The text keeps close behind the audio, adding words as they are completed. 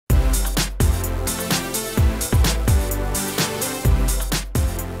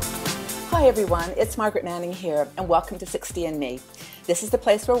Hi everyone, it's Margaret Manning here, and welcome to 60 and Me. This is the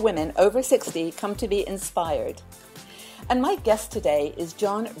place where women over 60 come to be inspired. And my guest today is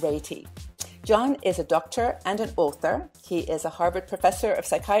John Ratey. John is a doctor and an author. He is a Harvard professor of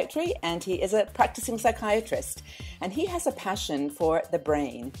psychiatry, and he is a practicing psychiatrist. And he has a passion for the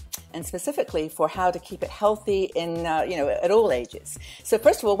brain, and specifically for how to keep it healthy in, at all ages. So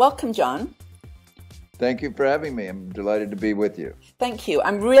first of all, welcome, John. Thank you for having me. I'm delighted to be with you. Thank you.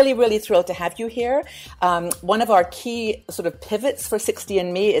 I'm really, really thrilled to have you here. One of our key sort of pivots for 60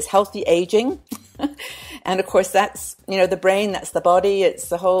 and Me is healthy aging. And of course, that's, the brain, that's the body, it's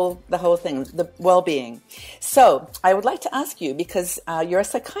the whole thing, the well-being. So I would like to ask you, because you're a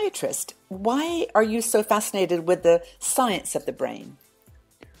psychiatrist, why are you so fascinated with the science of the brain?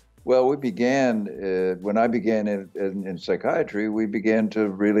 Well, when I began in psychiatry, we began to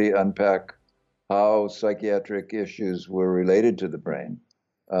really unpack how psychiatric issues were related to the brain.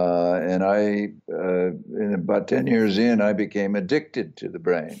 And in about 10 years in, I became addicted to the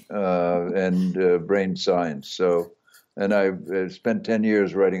brain and brain science. And I spent 10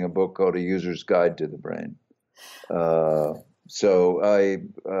 years writing a book called A User's Guide to the Brain.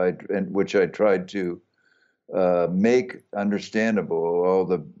 Which I tried to make understandable all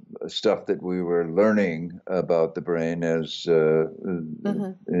the stuff that we were learning about the brain as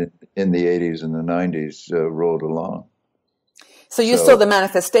in the 80s and the 90s rolled along. So you saw the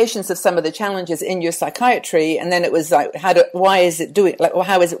manifestations of some of the challenges in your psychiatry, and then it was like, why is it doing? Like, or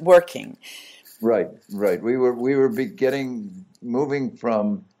how is it working? Right. We were moving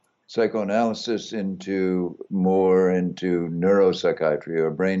from psychoanalysis more into neuropsychiatry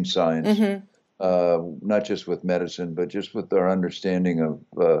or brain science. Not just with medicine, but just with our understanding of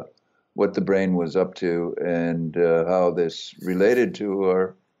what the brain was up to and how this related to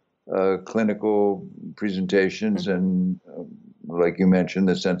our clinical presentations and, like you mentioned,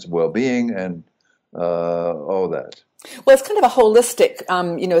 the sense of well-being and all that. Well, it's kind of a holistic,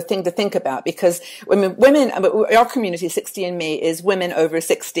 thing to think about, because women, our community, 60 and Me, is women over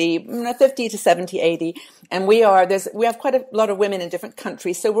 60, 50 to 70, 80, and we have quite a lot of women in different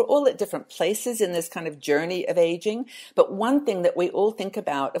countries, so we're all at different places in this kind of journey of aging. But one thing that we all think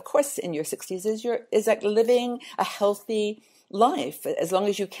about, of course, in your 60s is like living a healthy life as long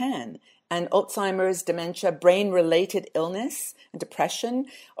as you can. And Alzheimer's, dementia, brain-related illness, and depression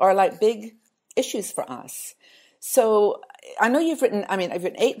are like big issues for us. So I know I've written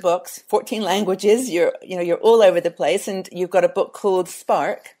 8 books, 14 languages. You're all over the place, and you've got a book called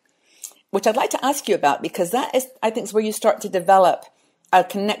Spark, which I'd like to ask you about, because that is, I think, is where you start to develop a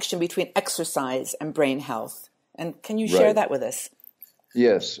connection between exercise and brain health. And can you share that with us?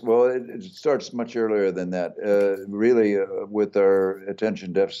 Yes. Well, it starts much earlier than that. Really, with our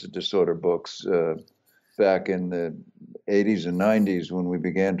attention deficit disorder books back in the 80s and 90s, when we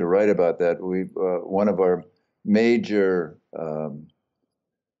began to write about that, one of our major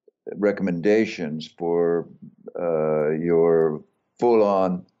recommendations for your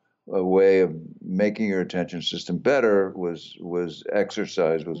full-on way of making your attention system better was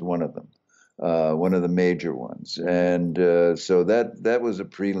exercise was one of them. One of the major ones, and so that was a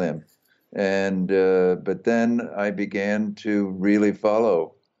prelim, and but then I began to really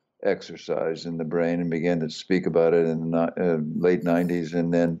follow exercise in the brain and began to speak about it in the late 90s,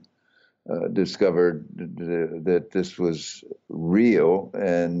 and then discovered that this was real,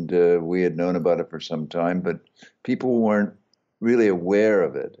 and we had known about it for some time, but people weren't really aware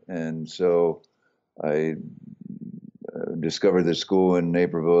of it, and so I discovered the school in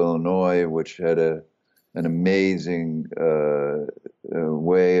Naperville, Illinois, which had an amazing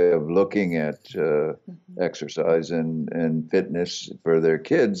way of looking at exercise and fitness for their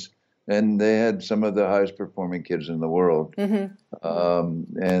kids. And they had some of the highest performing kids in the world. And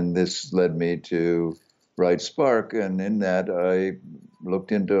this led me to write Spark. And in that, I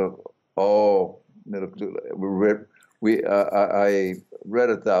looked into all I read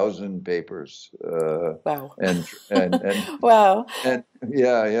 1,000 papers. Wow. And wow. And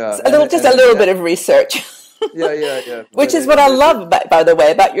yeah. A little bit of research. Yeah. Which is what I love, by the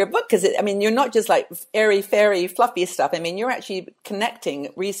way, about your book, because you're not just like airy, fairy, fluffy stuff. You're actually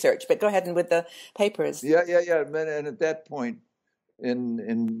connecting research. But go ahead and with the papers. Yeah. And at that point, in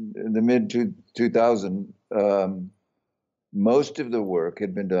the mid 2000, most of the work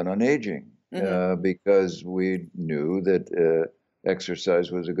had been done on aging. Because we knew that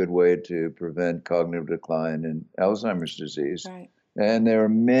exercise was a good way to prevent cognitive decline in Alzheimer's disease. Right. And there are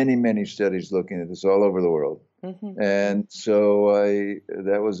many, many studies looking at this all over the world. And so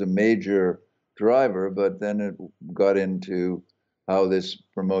that was a major driver, but then it got into how this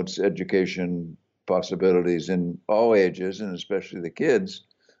promotes education possibilities in all ages, and especially the kids.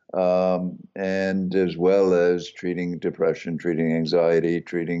 and as well as treating depression, treating anxiety,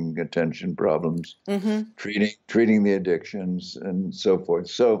 treating attention problems, treating the addictions, and so forth.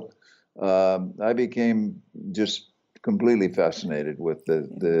 So I became just completely fascinated with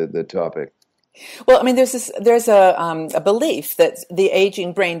the topic. Well, I mean, there's a belief that the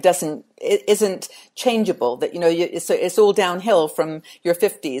aging brain isn't changeable. That it's all downhill from your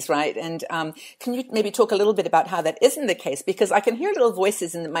 50s, right? And can you maybe talk a little bit about how that isn't the case? Because I can hear little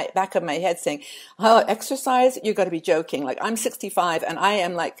voices in the back of my head saying, "Oh, exercise? You got to be joking! Like I'm 65 and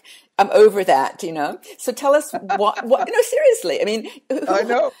I'm over that." So tell us what seriously. I mean, I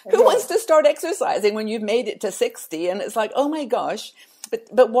know. Who wants to start exercising when you've made it to 60 and it's like, oh my gosh.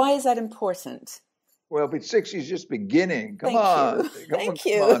 But why is that important? Well, but 60 is just beginning. Come Thank on. you. Thank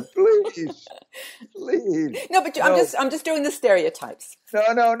you. Come on, please. Please. No, but I'm just doing the stereotypes. No,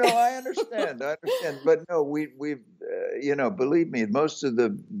 I understand. But no, we've believe me, most of the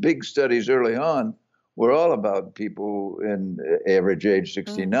big studies early on were all about people in average age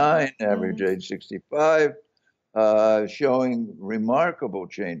 69, average age 65, showing remarkable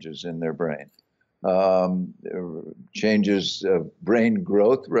changes in their brain. Changes of brain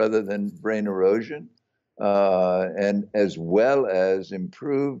growth rather than brain erosion, and as well as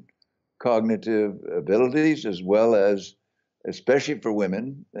improved cognitive abilities, as well as, especially for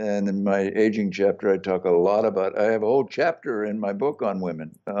women. And in my aging chapter, I talk a lot about, I have a whole chapter in my book on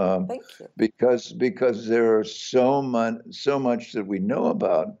women, Thank you. because there are so much that we know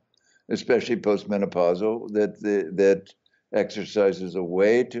about, especially postmenopausal, that exercise is a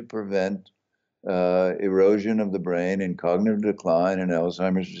way to prevent erosion of the brain and cognitive decline and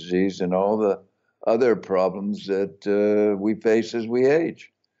Alzheimer's disease and all the other problems that we face as we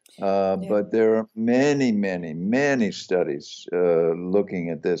age. But there are many studies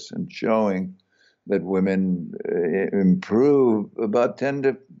looking at this and showing that women improve about 10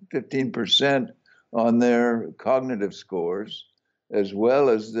 to 15% on their cognitive scores, as well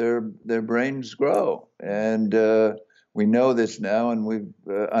as their brains grow. And we know this now, and we've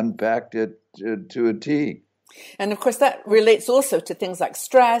unpacked it to a T. And of course, that relates also to things like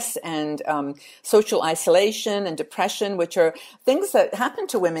stress and social isolation and depression, which are things that happen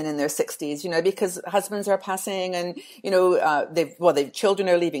to women in their 60s, because husbands are passing and, their children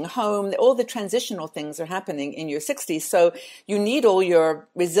are leaving home. All the transitional things are happening in your 60s. So you need all your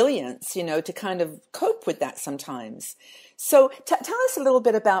resilience, to kind of cope with that sometimes. So tell us a little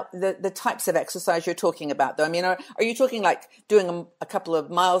bit about the types of exercise you're talking about, though. I mean, are you talking like doing a couple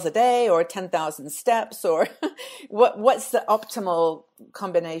of miles a day or 10,000 steps, or what's the optimal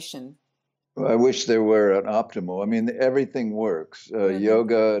combination? Well, I wish there were an optimal. I mean, everything works.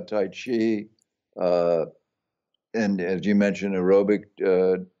 Yoga, Tai Chi, and as you mentioned, aerobic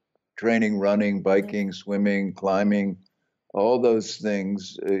training, running, biking, swimming, climbing, all those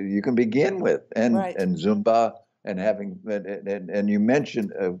things you can begin with, and Zumba. And you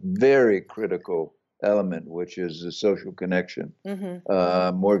mentioned a very critical element, which is the social connection.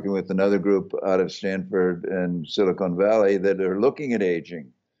 I'm working with another group out of Stanford and Silicon Valley that are looking at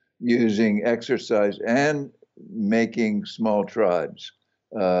aging, using exercise and making small tribes,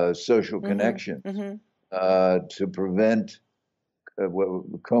 social connection, to prevent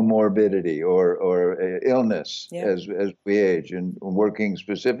comorbidity or illness as we age, and working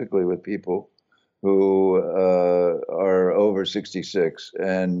specifically with people who are over 66,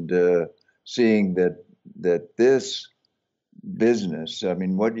 and seeing that this business, I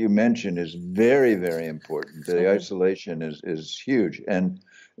mean, what you mentioned is very, very important. The isolation is huge. And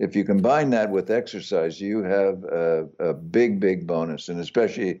if you combine that with exercise, you have a big bonus, and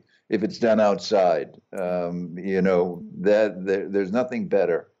especially if it's done outside, there's nothing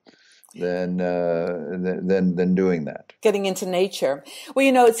better than doing that. Getting into nature. Well,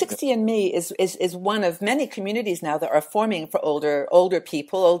 60andMe is one of many communities now that are forming for older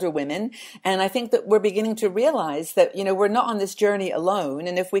people, older women. And I think that we're beginning to realize that, we're not on this journey alone.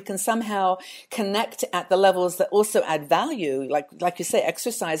 And if we can somehow connect at the levels that also add value, like you say,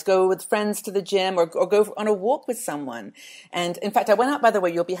 exercise, go with friends to the gym or go on a walk with someone. And in fact, I went out, by the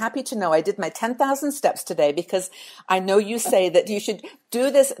way, you'll be happy to know I did my 10,000 steps today, because I know you say that you should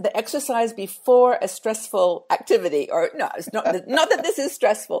do the exercise before a stressful activity, or no, it's not that this is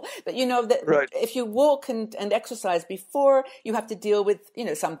stressful, but that if you walk and exercise before you have to deal with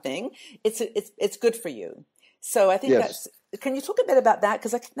something, it's good for you. So I think can you talk a bit about that?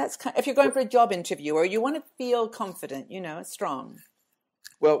 Because that's if you're going for a job interview or you want to feel confident, strong.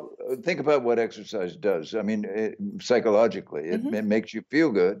 Well, think about what exercise does. I mean, psychologically, it makes you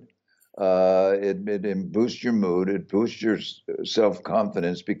feel good. It boosts your mood. It boosts your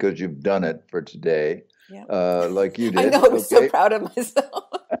self-confidence because you've done it for today, like you did. I know. I'm so proud of myself.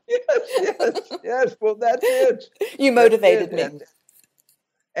 yes. Well, that's it. You That's motivated it. me.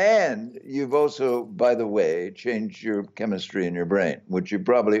 And you've also, by the way, changed your chemistry in your brain, which you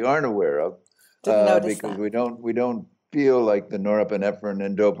probably aren't aware of, Didn't notice because that. we don't feel like the norepinephrine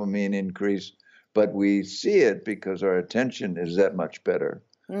and dopamine increase, but we see it because our attention is that much better,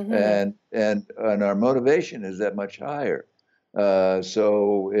 Mm-hmm. and our motivation is that much higher.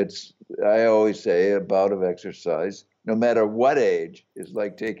 So it's I always say a bout of exercise, no matter what age, is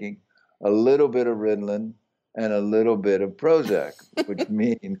like taking a little bit of Ritalin and a little bit of Prozac, which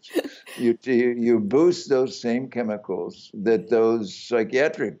means you boost those same chemicals that those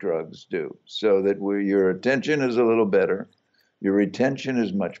psychiatric drugs do, so that your attention is a little better, your retention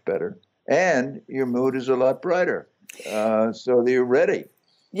is much better, and your mood is a lot brighter, so that you're ready.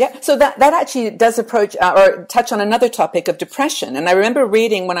 Yeah, so that actually does approach or touch on another topic of depression. And I remember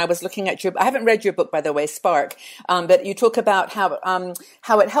reading when I was looking at I haven't read your book, by the way, Spark, but you talk about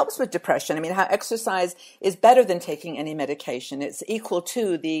how it helps with depression. I mean, how exercise is better than taking any medication. It's equal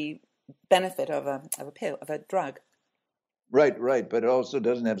to the benefit of a pill, of a drug. Right, but it also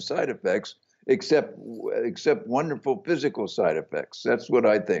doesn't have side effects, except wonderful physical side effects. That's what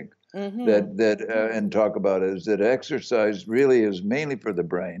I think. Mm-hmm. And talk about is that exercise really is mainly for the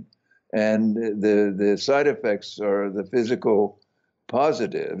brain, and the side effects are the physical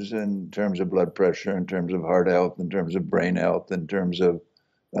positives in terms of blood pressure, in terms of heart health, in terms of brain health, in terms of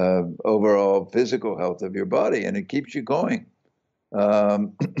overall physical health of your body, and it keeps you going.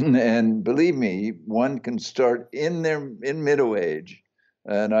 And believe me, one can start in middle age,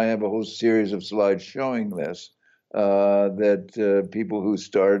 and I have a whole series of slides showing this. That people who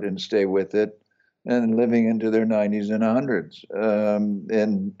start and stay with it, and living into their 90s and 100s,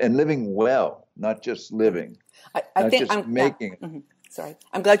 and living well, not just living, I not think just yeah. making it. Hmm. Sorry,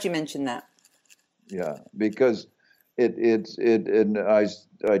 I'm glad you mentioned that. Yeah, because it and I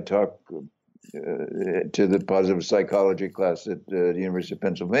talk to the positive psychology class at the University of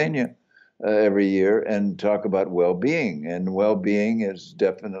Pennsylvania every year, and talk about well-being. And well-being is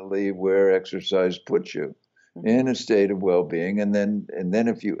definitely where exercise puts you Mm-hmm. in a state of well-being. And then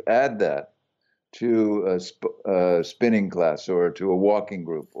if you add that to a spinning class, or to a walking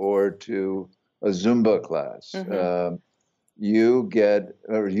group, or to a Zumba class, Mm-hmm. you get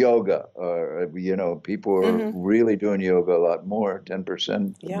or yoga, or people are Mm-hmm. really doing yoga a lot more. 10%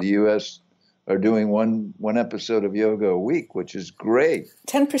 of Yeah, the US are doing one episode of yoga a week, which is great.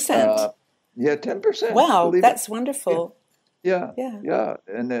 10%. uh, yeah, 10%, Wow, believe it. that's Yeah, wonderful. yeah, Yeah. yeah.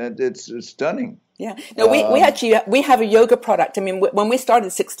 And it's stunning. Yeah. No, we um, actually, we have a yoga product. I mean, when we started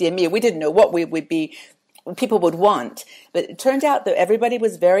 60 and Me, we didn't know what we would be, people would want. But it turned out that everybody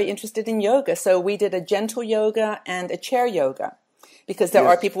was very interested in yoga. So we did a gentle yoga and a chair yoga, because there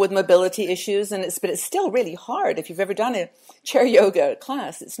are yes, people with mobility issues, but it's still really hard. If you've ever done a chair yoga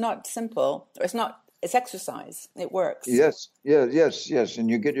class, it's not simple. It's exercise. It works. yes, and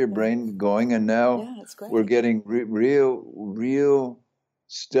you get your Yeah. brain going. And now Yeah, it's we're great. getting real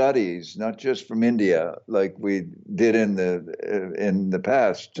studies, not just from India, like we did in the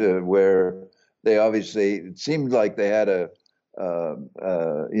past, where they obviously, it seemed like they had a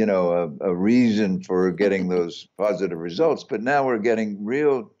reason for getting those positive results. But now we're getting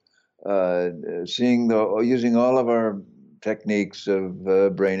real, seeing using all of our techniques of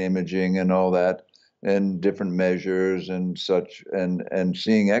brain imaging and all that, and different measures and such, and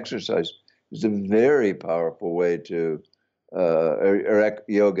seeing exercise is a very powerful way to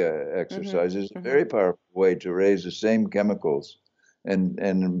yoga Hmm. exercise is a Hmm. very powerful way to raise the same chemicals,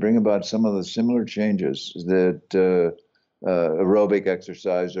 and bring about some of the similar changes that aerobic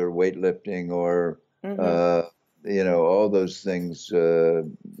exercise, or weightlifting, or Hmm. uh, all those things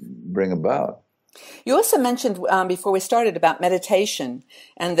bring about. You also mentioned before we started about meditation,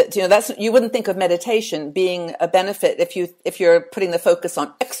 and that that's, you wouldn't think of meditation being a benefit if you're putting the focus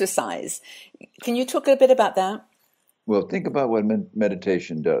on exercise. Can you talk a bit about that? Well, think about what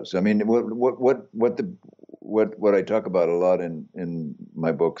meditation does. I mean, what I talk about a lot in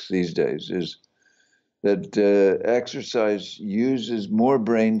my books these days is that exercise uses more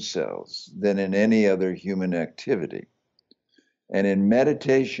brain cells than in any other human activity. And in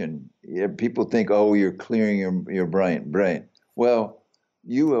meditation, people think, oh, you're clearing your brain. Well,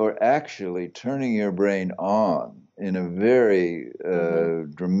 you are actually turning your brain on in a very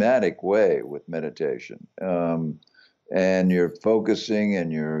Hmm. dramatic way with meditation. And you're focusing,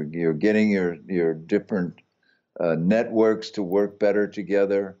 and you're getting your different networks to work better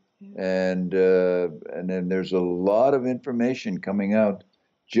together. And then there's a lot of information coming out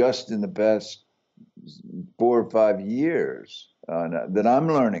just in the past 4 or 5 years that I'm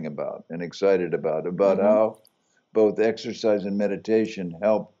learning about and excited about Hmm. how both exercise and meditation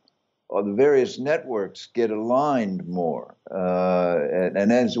help the various networks get aligned more.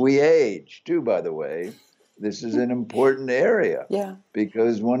 And as we age, too, by the way, this is an important area. Yeah.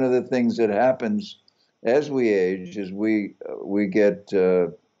 Because one of the things that happens as we age is we get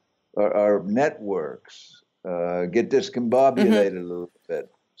our networks get discombobulated a little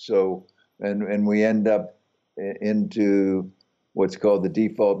bit. So, and we end up into what's called the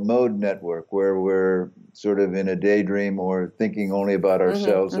default mode network, where we're sort of in a daydream or thinking only about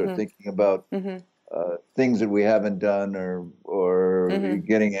ourselves or thinking about things that we haven't done or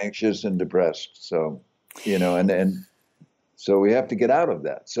getting anxious and depressed. So, you know, and so we have to get out of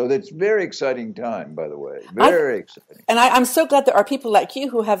that. So it's a very exciting time, by the way, very exciting. And I'm so glad there are people like you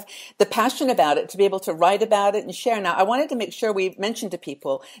who have the passion about it to be able to write about it and share. Now, I wanted to make sure we mentioned to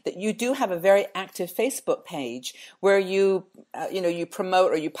people that you do have a very active Facebook page where you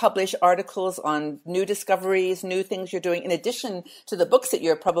promote or you publish articles on new discoveries, new things you're doing, in addition to the books that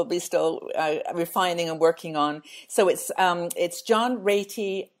you're probably still refining and working on. So it's John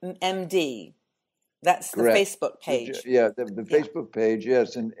Ratey, MD. That's the Facebook page. Yeah, the Facebook page,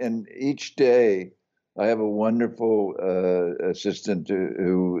 yes. And each day I have a wonderful assistant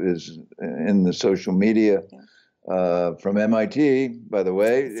who is in the social media from MIT, by the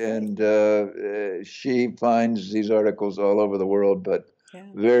way. And she finds these articles all over the world, but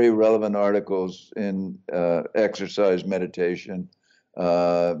very relevant articles in exercise, meditation,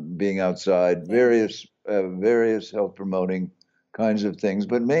 being outside, various health promoting kinds of things,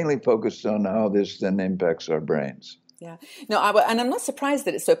 but mainly focused on how this then impacts our brains. Yeah. No, and I'm not surprised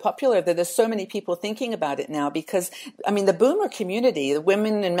that it's so popular, that there's so many people thinking about it now, because, I mean, the boomer community, the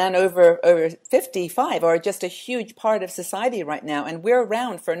women and men over 55 are just a huge part of society right now. And we're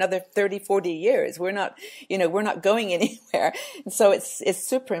around for another 30, 40 years. We're not going anywhere. And so it's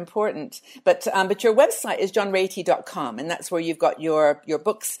super important. But your website is johnratey.com, and that's where you've got your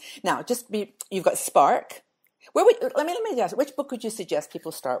books. Now, you've got Spark. Let me ask, which book would you suggest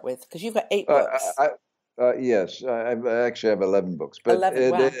people start with? Because you've got 8 books. Yes, I actually have 11 books. But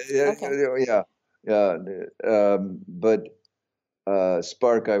 11, wow. Okay. But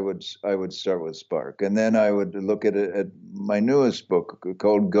Spark, I would start with Spark, and then I would look at my newest book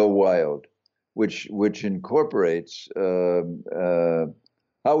called Go Wild, which incorporates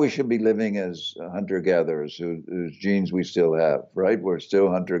how we should be living as hunter-gatherers, whose genes we still have, right? We're still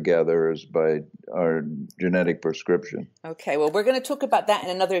hunter-gatherers by our genetic prescription. Okay, well, we're going to talk about that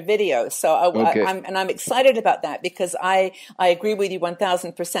in another video. So I'm excited about that, because I agree with you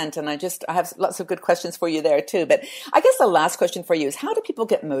 1,000%, and I have lots of good questions for you there too. But I guess the last question for you is, how do people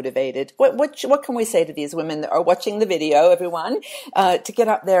get motivated? What can we say to these women that are watching the video, everyone, to get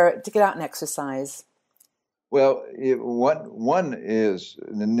out there, to get out and exercise? Well, one is,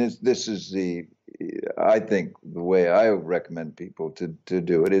 and this is I think the way I recommend people to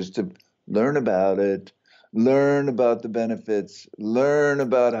do it, is to learn about it, learn about the benefits, learn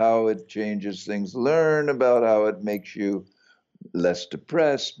about how it changes things, learn about how it makes you less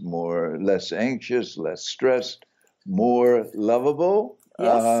depressed, less anxious, less stressed, more lovable,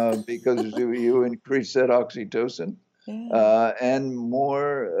 because you increase that oxytocin. And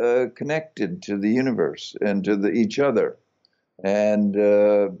more connected to the universe and to each other, and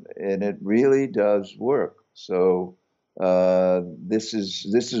it really does work. So this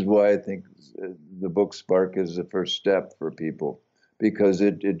is why I think the book Spark is the first step for people, because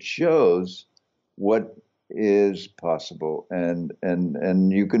it shows what is possible,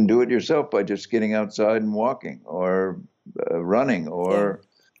 and you can do it yourself by just getting outside and walking or running or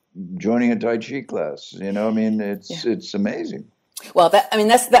joining a Tai Chi class. You know, I mean, it's amazing. Well,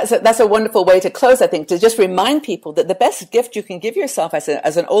 that's a wonderful way to close, I think, to just remind people that the best gift you can give yourself as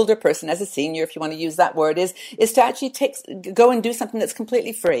an older person, as a senior, if you want to use that word, is to actually go and do something that's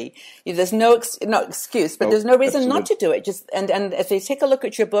completely free. There's no excuse, but there's no reason not to do it. Just and if you take a look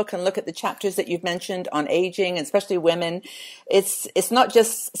at your book and look at the chapters that you've mentioned on aging, and especially women, it's not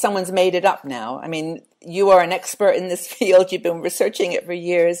just someone's made it up now. I mean, you are an expert in this field. You've been researching it for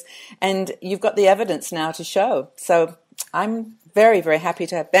years, and you've got the evidence now to show. So I'm very, very happy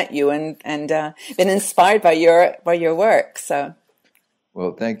to have met you and been inspired by your work. So,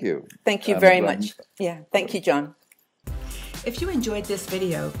 well, thank you. Thank you very much. Yeah, thank you, John. If you enjoyed this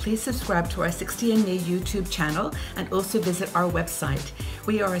video, please subscribe to our 60andMe YouTube channel and also visit our website.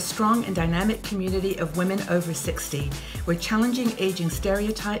 We are a strong and dynamic community of women over 60. We're challenging aging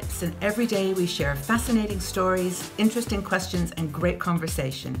stereotypes, and every day we share fascinating stories, interesting questions, and great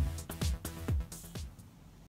conversation.